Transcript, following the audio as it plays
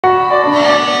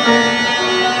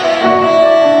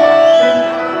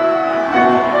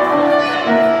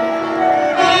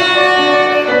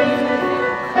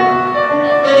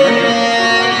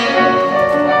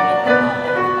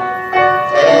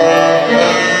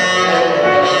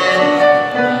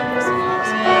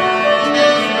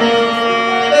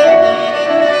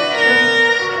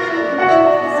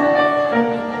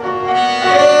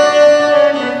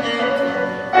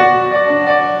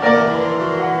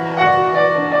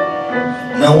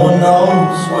No one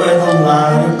knows where the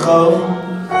line will go.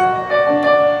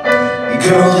 You're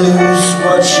gonna lose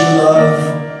what you love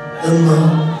the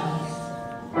most.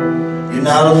 You're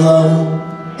not alone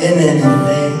in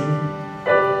anything.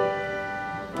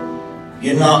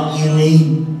 You're not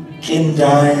unique in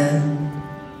dying.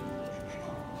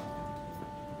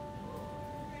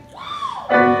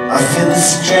 I feel it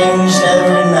strange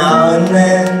every now and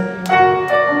then.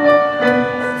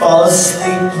 Fall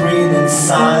asleep reading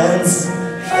science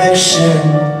fiction.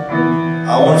 I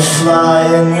wanna fly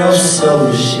in your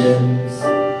solar ships.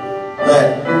 Let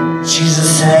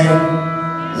Jesus hang,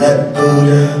 let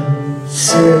Buddha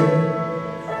sit.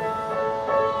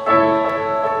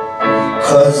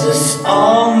 'Cause it's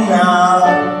on now.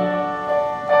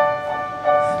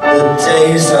 The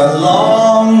days are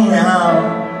long now.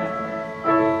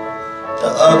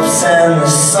 The ups and the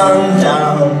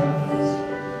sundowns.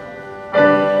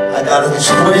 I got a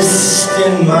twist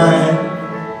in mind.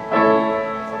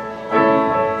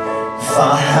 If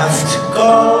I have to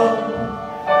go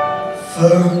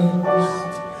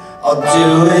first, I'll do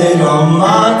it on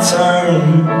my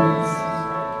terms.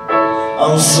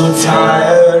 I'm so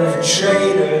tired of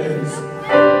traitors,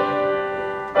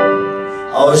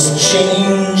 always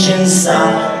changing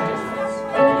sides.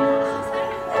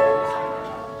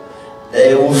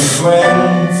 They were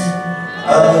friends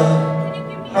of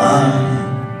mine.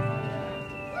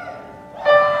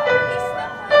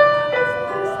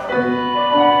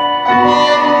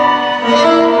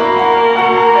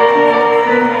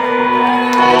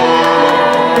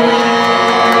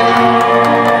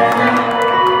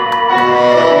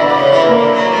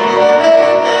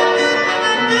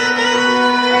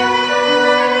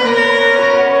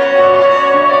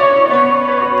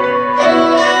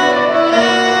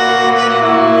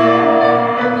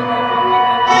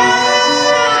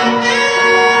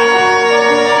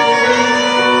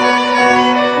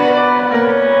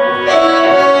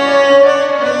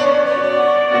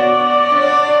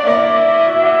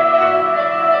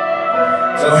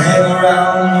 Don't hang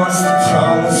around once the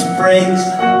promise breaks.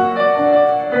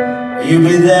 You'll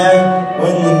be there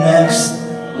when the next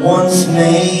one's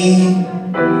made.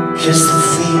 Kiss the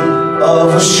feet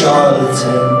of a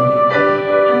charlatan.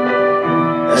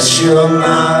 That's your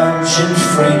imagined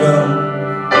freedom.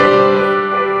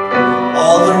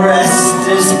 All the rest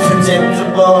is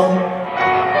predictable.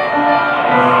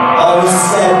 Always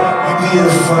said you'd be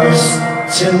the first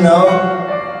to know.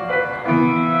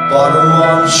 Bottom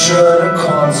on sure to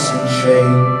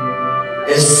concentrate.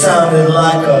 It sounded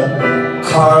like a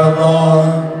car alarm.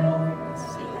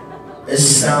 It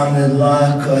sounded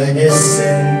like a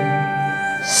hissing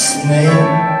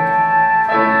snake.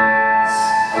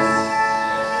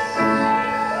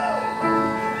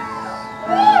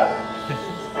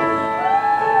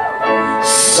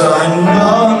 So I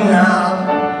know now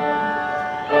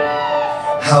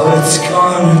how it's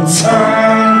gonna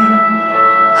turn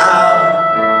out.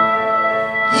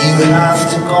 You have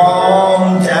to calm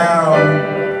down,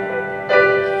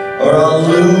 or I'll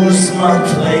lose my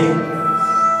place.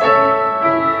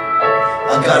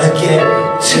 I gotta get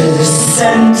to the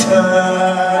center.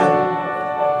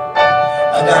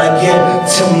 I gotta get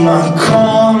to my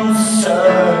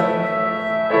concert.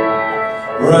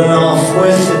 Run off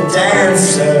with the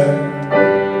dancer.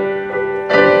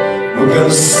 We're gonna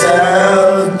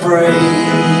celebrate.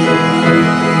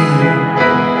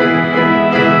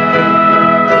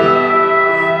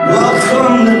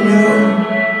 Welcome the new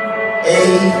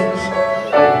age,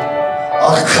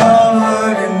 all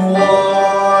covered in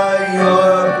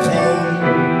warrior pain.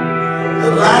 The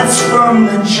lights from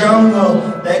the jungle,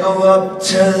 they go up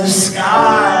to the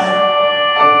sky.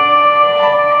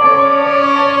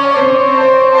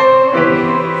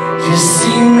 You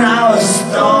see now a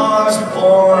star's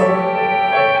born.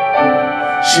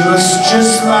 She looks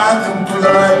just like a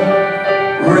blood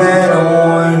red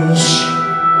orange.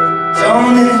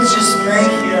 Don't it just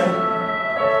make you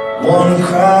wanna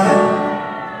cry?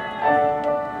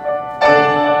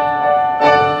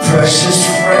 Precious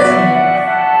friend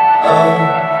of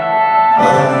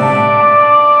mine.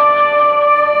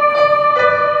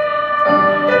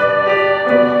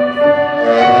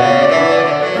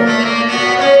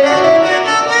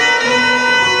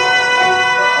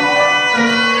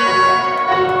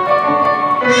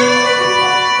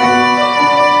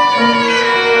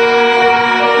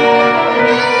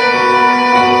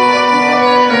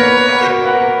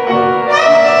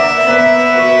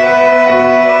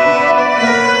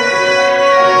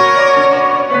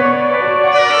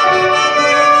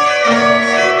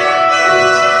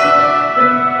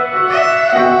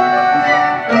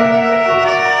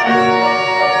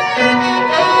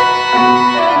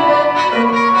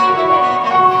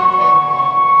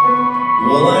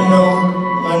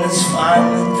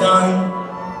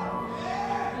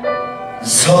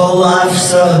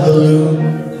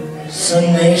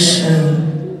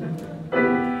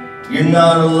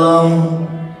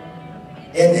 alone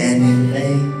in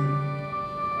anything.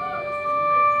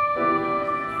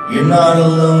 You're not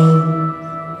alone,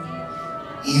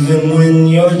 even when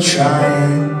you're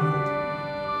trying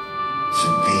to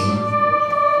be.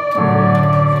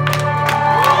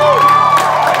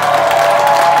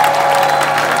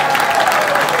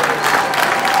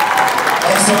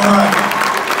 Thanks so much.